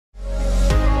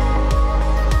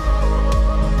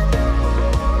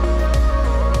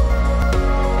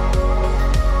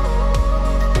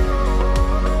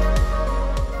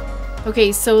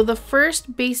Okay, so the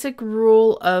first basic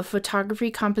rule of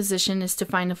photography composition is to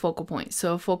find the focal point.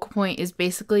 So a focal point is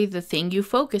basically the thing you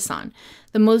focus on,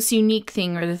 the most unique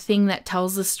thing or the thing that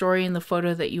tells the story in the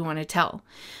photo that you want to tell.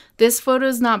 This photo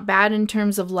is not bad in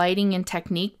terms of lighting and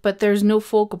technique, but there's no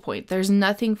focal point. There's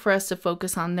nothing for us to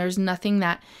focus on. There's nothing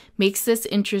that makes this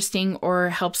interesting or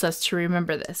helps us to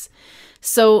remember this.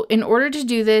 So in order to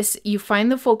do this, you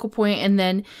find the focal point, and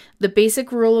then the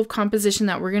basic rule of composition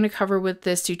that we're going to cover with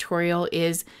this tutorial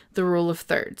is the rule of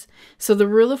thirds. So the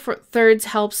rule of thirds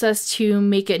helps us to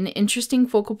make it an interesting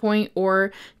focal point,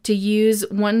 or to use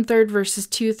 1/3 versus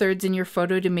 2/3 in your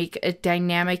photo to make a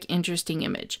dynamic, interesting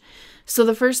image. So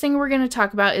the first thing we're going to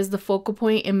talk about is the focal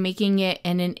point and making it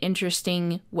in an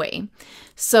interesting way.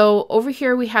 So over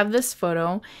here we have this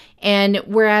photo, and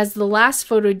whereas the last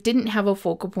photo didn't have a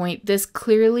focal point, this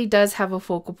clearly does have a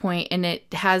focal point, and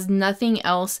it has nothing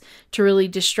else to really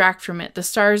distract from it. The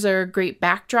stars are a great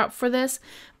backdrop for this,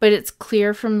 but it's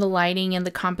clear from the lighting and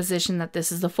the composition that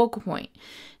this is the focal point.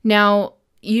 Now,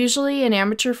 usually an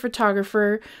amateur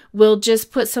photographer will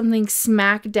just put something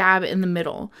smack dab in the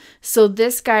middle. So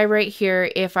this guy right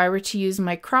here, if I were to use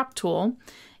my crop tool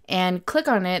and click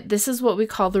on it, this is what we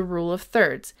call the rule of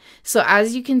thirds. So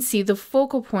as you can see, the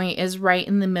focal point is right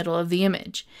in the middle of the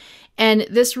image. And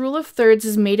this rule of thirds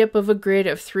is made up of a grid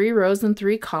of 3 rows and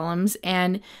 3 columns,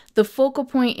 and the focal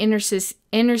point indices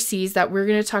that we're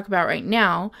going to talk about right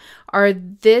now are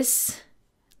this,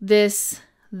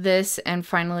 and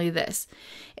finally this.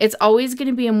 It's always going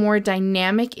to be a more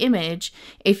dynamic image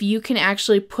if you can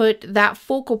actually put that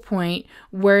focal point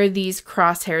where these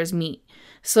crosshairs meet.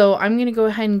 So I'm going to go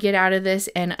ahead and get out of this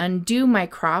and undo my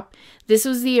crop. This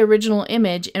was the original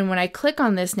image, and when I click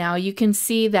on this now, you can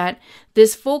see that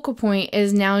this focal point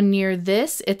is now near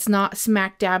this. It's not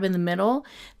smack dab in the middle.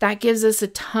 That gives us a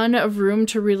ton of room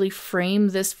to really frame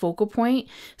this focal point,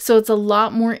 so it's a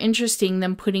lot more interesting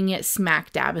than putting it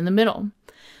smack dab in the middle.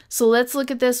 So let's look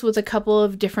at this with a couple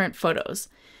of different photos.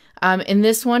 In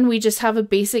this one, we just have a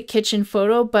basic kitchen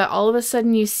photo, but all of a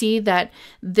sudden you see that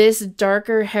this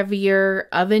darker, heavier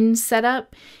oven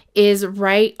setup is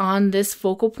right on this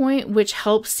focal point, which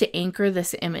helps to anchor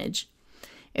this image.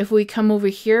 If we come over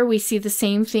here, we see the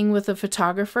same thing with a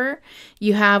photographer.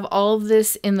 You have all of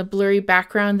this in the blurry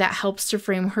background that helps to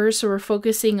frame her, so we're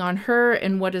focusing on her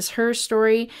and what is her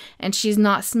story, and she's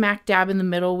not smack dab in the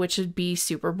middle, which would be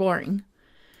super boring.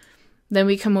 Then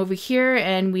we come over here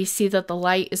and we see that the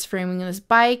light is framing this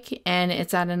bike and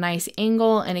it's at a nice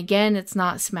angle, and again, it's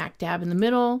not smack dab in the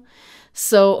middle.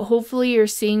 So hopefully you're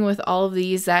seeing with all of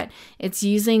these that it's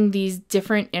using these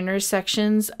different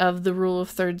intersections of the rule of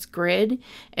thirds grid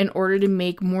in order to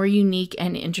make more unique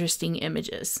and interesting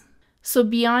images. So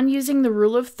beyond using the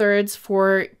rule of thirds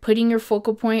for putting your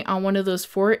focal point on one of those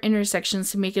 4 intersections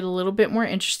to make it a little bit more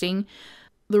interesting,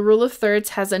 the rule of thirds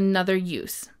has another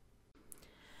use.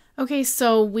 Okay,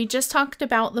 so we just talked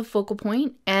about the focal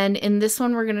point, and in this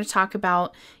one we're going to talk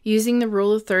about using the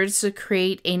rule of thirds to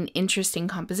create an interesting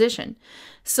composition.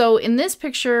 So in this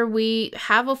picture we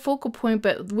have a focal point,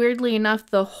 but weirdly enough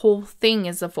the whole thing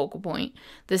is the focal point.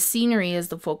 The scenery is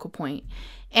the focal point.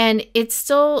 And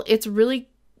it's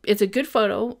a good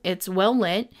photo, it's well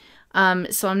lit.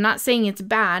 So I'm not saying it's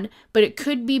bad, but it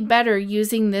could be better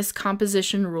using this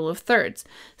composition rule of thirds.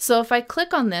 So if I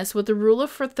click on this, what the rule of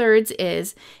thirds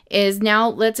is now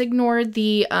let's ignore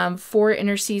the 4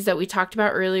 interstices that we talked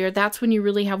about earlier. That's when you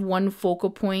really have one focal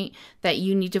point that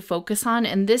you need to focus on.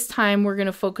 And this time we're going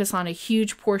to focus on a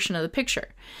huge portion of the picture.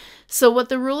 So what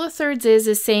the rule of thirds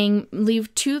is saying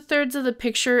leave 2/3 of the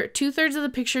picture. 2/3 of the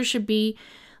picture should be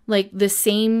like the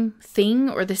same thing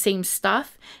or the same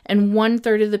stuff, and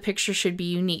 1/3 of the picture should be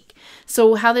unique.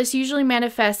 So how this usually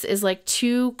manifests is like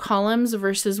 2 columns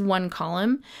versus 1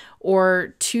 column,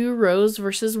 or 2 rows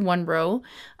versus 1 row.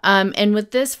 And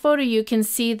with this photo, you can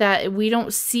see that we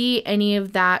don't see any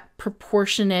of that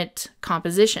proportionate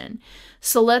composition.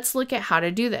 So let's look at how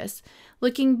to do this.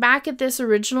 Looking back at this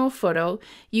original photo,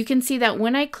 you can see that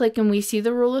when I click and we see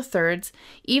the rule of thirds,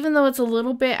 even though it's a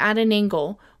little bit at an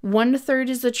angle, 1/3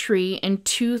 is the tree and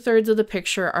 2/3 of the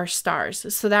picture are stars.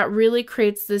 So that really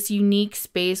creates this unique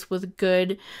space with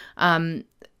good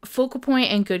focal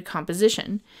point and good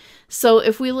composition. So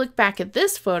if we look back at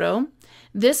this photo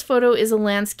is a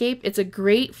landscape. It's a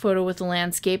great photo with a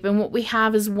landscape, and what we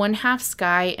have is 1/2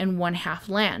 sky and 1/2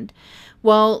 land.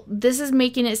 Well, this is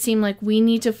making it seem like we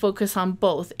need to focus on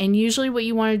both, and usually what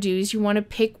you want to do is you want to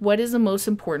pick what is the most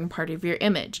important part of your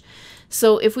image.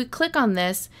 So if we click on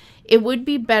this, it would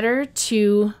be better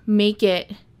to make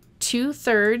it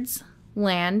 2/3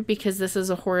 land, because this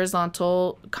is a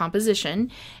horizontal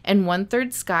composition, and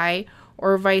 1/3 sky,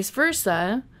 or vice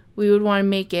versa, we would want to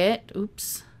make it,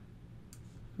 oops,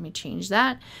 let me change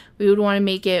that. We would want to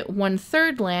make it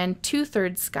 1/3 land,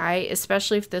 2/3 sky,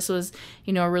 especially if this was,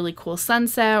 you know, a really cool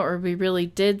sunset or we really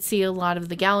did see a lot of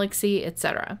the galaxy,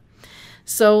 etc.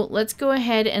 So let's go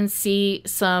ahead and see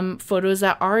some photos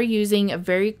that are using a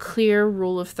very clear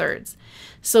rule of thirds.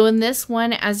 So in this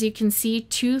one, as you can see,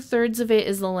 2/3 of it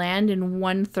is the land and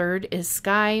 1/3 is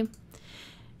sky.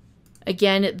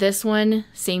 Again, this one,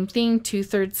 same thing,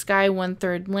 2/3 sky,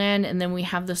 1/3 land, and then we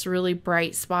have this really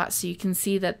bright spot, so you can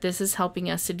see that this is helping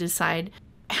us to decide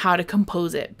how to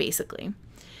compose it, basically.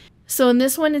 So in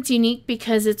this one, it's unique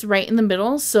because it's right in the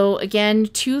middle. So again,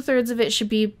 2/3 of it should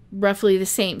be roughly the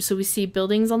same. So we see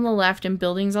buildings on the left and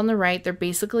buildings on the right. They're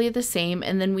basically the same.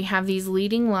 And then we have these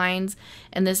leading lines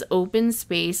and this open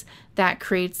space that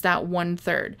creates that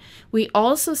 1/3. We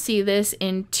also see this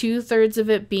in 2/3 of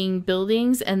it being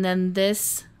buildings, and then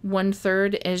this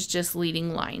 1/3 is just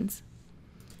leading lines.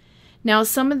 Now,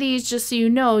 some of these, just so you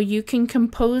know, you can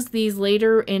compose these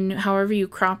later in however you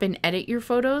crop and edit your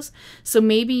photos. So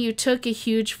maybe you took a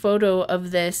huge photo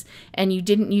of this and you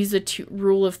didn't use the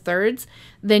rule of thirds,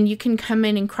 then you can come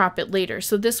in and crop it later.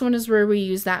 So this one is where we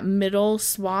use that middle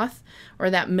swath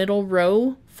or that middle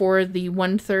row for the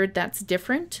 1/3 that's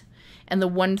different and the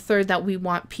 1/3 that we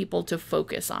want people to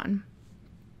focus on.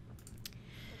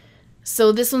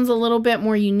 So this one's a little bit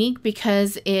more unique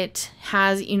because it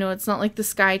has, you know, it's not like the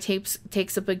sky takes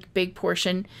up a big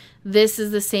portion. This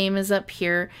is the same as up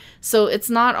here. So it's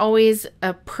not always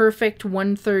a perfect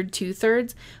 1/3,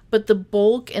 2/3, but the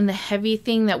bulk and the heavy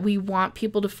thing that we want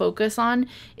people to focus on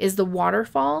is the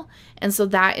waterfall. And so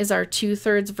that is our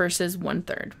 2/3 versus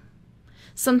 1/3.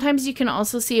 Sometimes you can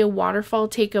also see a waterfall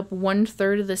take up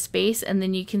 1/3 of the space, and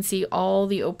then you can see all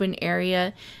the open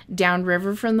area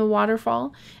downriver from the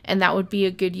waterfall, and that would be a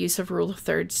good use of rule of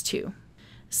thirds too.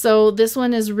 So this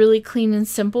one is really clean and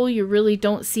simple. You really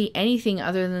don't see anything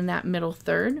other than that middle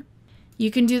third. You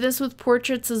can do this with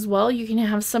portraits as well. You can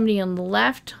have somebody on the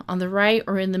left, on the right,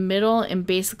 or in the middle, and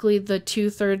basically the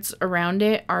 2/3 around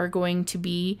it are going to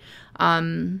be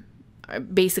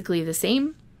basically the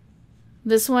same.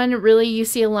 This one, really, you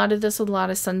see a lot of this with a lot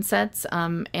of sunsets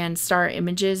and star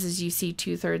images, as you see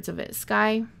 2/3 of it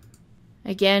sky.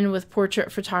 Again, with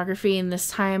portrait photography, and this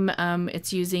time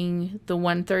it's using the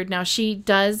 1/3. Now, she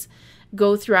does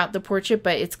go throughout the portrait,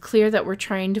 but it's clear that we're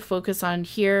trying to focus on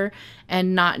here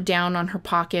and not down on her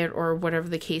pocket or whatever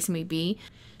the case may be.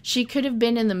 She could have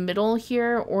been in the middle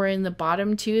here or in the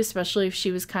bottom too, especially if she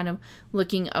was kind of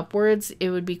looking upwards. It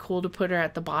would be cool to put her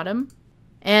at the bottom.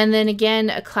 And then again,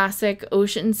 a classic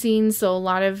ocean scene. So a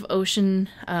lot of ocean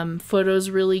photos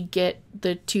really get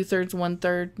the 2/3,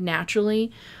 1/3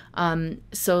 naturally.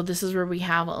 So this is where we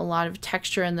have a lot of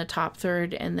texture in the top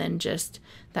third and then just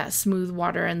that smooth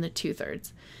water in the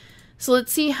 2/3. So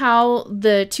let's see how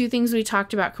the two things we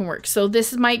talked about can work. So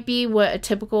this might be what a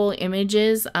typical image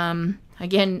is.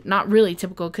 Again, not really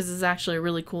typical because it's actually a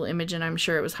really cool image and I'm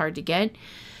sure it was hard to get.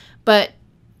 But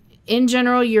in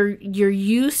general, you're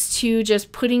used to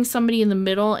just putting somebody in the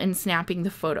middle and snapping the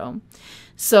photo.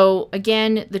 So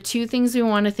again, the two things we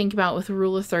want to think about with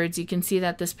rule of thirds, you can see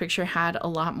that this picture had a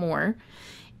lot more,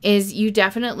 is you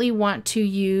definitely want to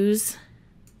use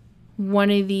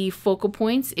one of the focal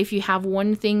points if you have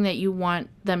one thing that you want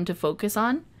them to focus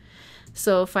on.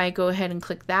 So if I go ahead and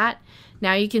click that,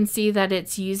 now you can see that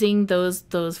it's using those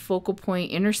focal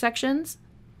point intersections.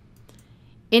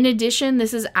 In addition,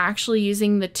 this is actually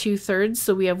using the 2/3,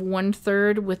 so we have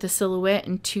 1/3 with a silhouette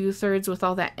and 2/3 with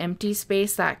all that empty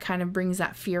space. That kind of brings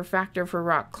that fear factor for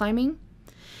rock climbing.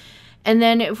 And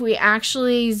then if we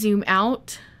actually zoom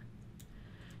out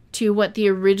to what the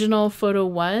original photo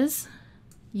was,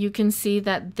 you can see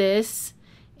that this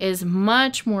is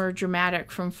much more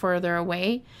dramatic from further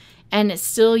away, and it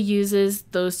still uses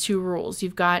those two rules.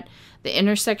 You've got the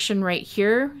intersection right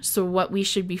here, so what we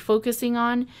should be focusing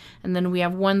on, and then we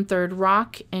have 1/3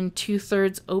 rock and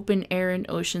 2/3 open air and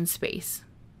ocean space.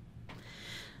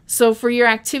 So for your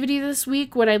activity this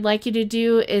week, what I'd like you to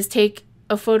do is take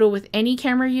a photo with any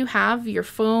camera you have, your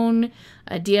phone,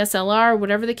 a DSLR,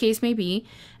 whatever the case may be,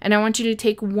 and I want you to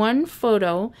take one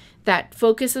photo that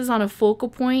focuses on a focal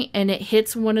point and it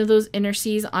hits one of those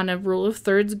indices on a rule of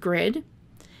thirds grid.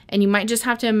 And you might just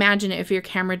have to imagine it if your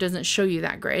camera doesn't show you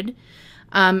that grid.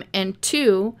 And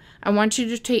two, I want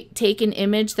you to take an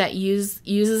image that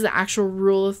uses the actual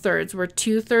rule of thirds, where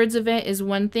 2/3 of it is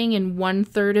one thing and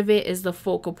 1/3 of it is the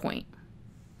focal point.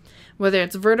 Whether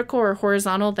it's vertical or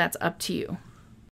horizontal, that's up to you.